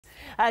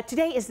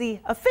Today is the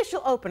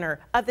official opener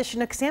of the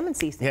Chinook salmon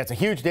season. Yeah, it's a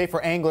huge day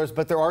for anglers,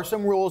 but there are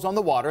some rules on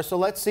the water, so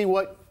let's see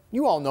what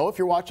you all know if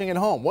you're watching at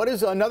home. What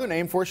is another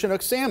name for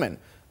Chinook salmon?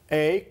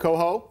 A,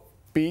 coho,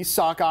 B,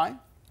 sockeye,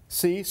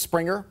 C,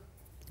 springer,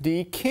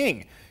 D, king.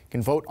 You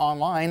can vote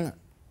online.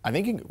 I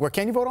think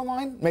can you vote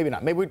online? Maybe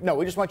not. No,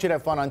 we just want you to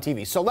have fun on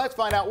TV. So let's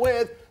find out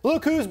with,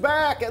 look who's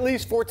back, at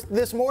least for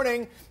this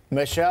morning,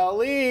 Michelle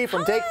Lee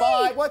from Take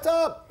 5. What's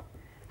up?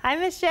 Hi,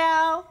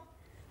 Michelle.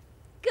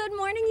 Good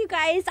morning, you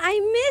guys. I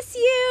miss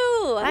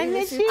you. I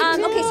miss you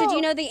too. Okay, so do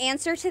you know the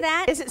answer to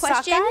that Is it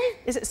question? sockeye?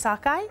 Is it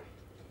sockeye?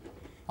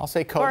 I'll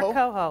say coho. Or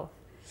coho?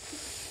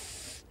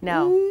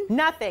 No,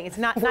 nothing. It's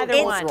not neither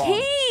It's one.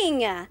 king.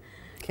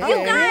 King.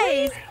 You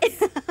guys,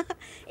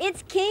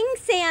 it's king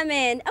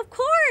salmon. Of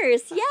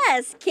course,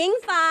 yes. King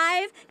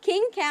 5,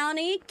 King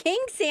County, king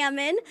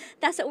salmon.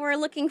 That's what we're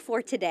looking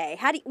for today.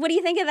 What do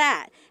you think of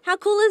that? How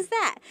cool is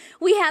that?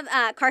 We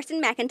have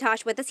Carson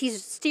McIntosh with us.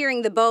 He's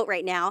steering the boat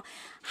right now.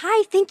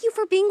 Hi, thank you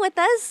for being with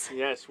us.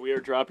 Yes, we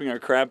are dropping our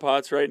crab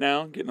pots right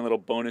now, getting a little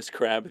bonus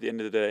crab at the end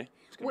of the day.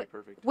 It's going to be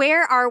perfect.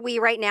 Where are we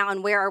right now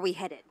and where are we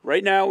headed?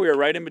 Right now, we are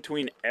right in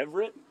between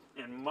Everett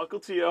and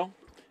Mukilteo,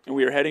 and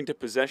we are heading to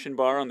Possession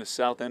Bar on the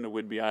south end of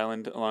Whidbey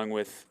Island, along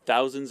with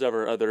thousands of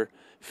our other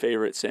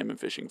favorite salmon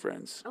fishing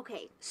friends.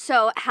 Okay,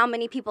 so how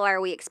many people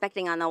are we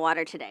expecting on the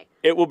water today?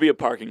 It will be a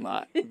parking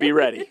lot. Be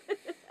ready.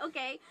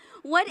 Okay,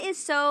 what is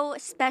so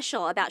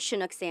special about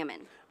Chinook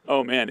salmon?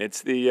 Oh man,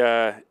 it's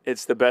the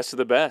best of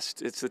the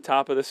best. It's the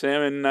top of the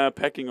salmon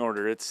pecking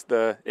order. It's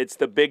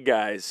the big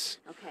guys,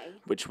 Okay.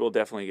 which we'll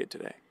definitely get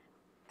today.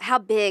 How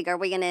big are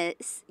we gonna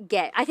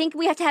get? I think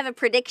we have to have a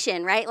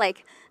prediction, right?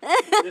 Like This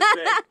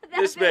big.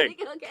 This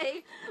big.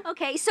 Okay.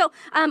 Okay. So,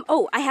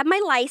 I have my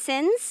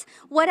license.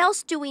 What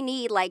else do we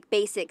need, like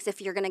basics,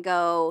 if you're gonna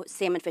go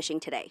salmon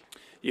fishing today?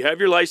 You have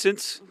your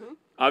license.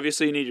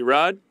 Obviously, you need your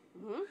rod.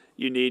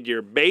 You need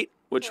your bait,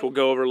 which we'll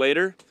go over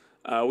later.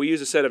 We use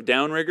a set of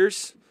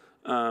downriggers,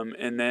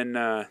 and then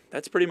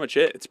that's pretty much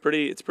it. It's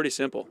pretty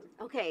simple.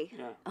 Okay.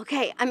 Yeah.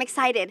 Okay. I'm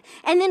excited.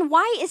 And then,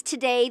 why is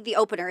today the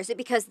opener? Is it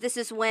because this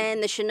is when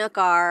the Chinook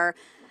are,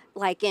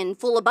 like, in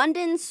full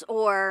abundance,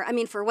 or I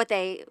mean, for what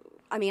they?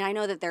 I mean, I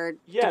know that they're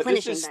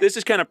replenishing. This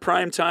is kind of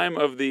prime time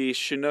of the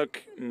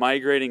Chinook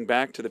migrating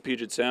back to the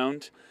Puget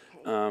Sound.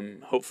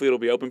 Hopefully, it'll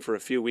be open for a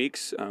few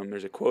weeks.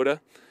 There's a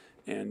quota,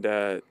 and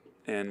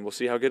we'll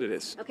see how good it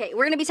is. Okay,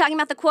 we're going to be talking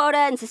about the quota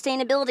and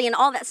sustainability and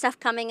all that stuff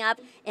coming up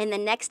in the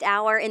next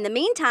hour. In the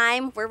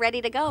meantime, we're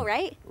ready to go,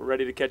 right? We're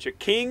ready to catch a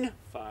King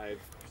 5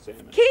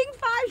 salmon. King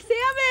 5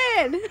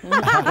 salmon!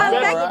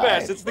 Best of the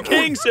best. It's the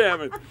King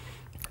salmon.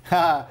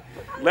 Let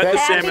the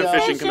salmon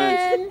fishing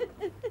commence.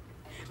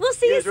 We'll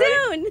see you guys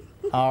ready?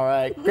 soon. All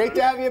right. Great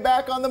to have you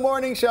back on the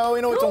morning show.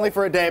 You know, it's only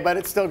for a day, but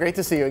it's still great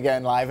to see you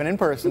again live and in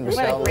person,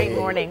 Michelle. What a great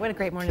morning. What a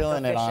great morning.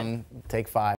 Killing for it fishing. on Take 5.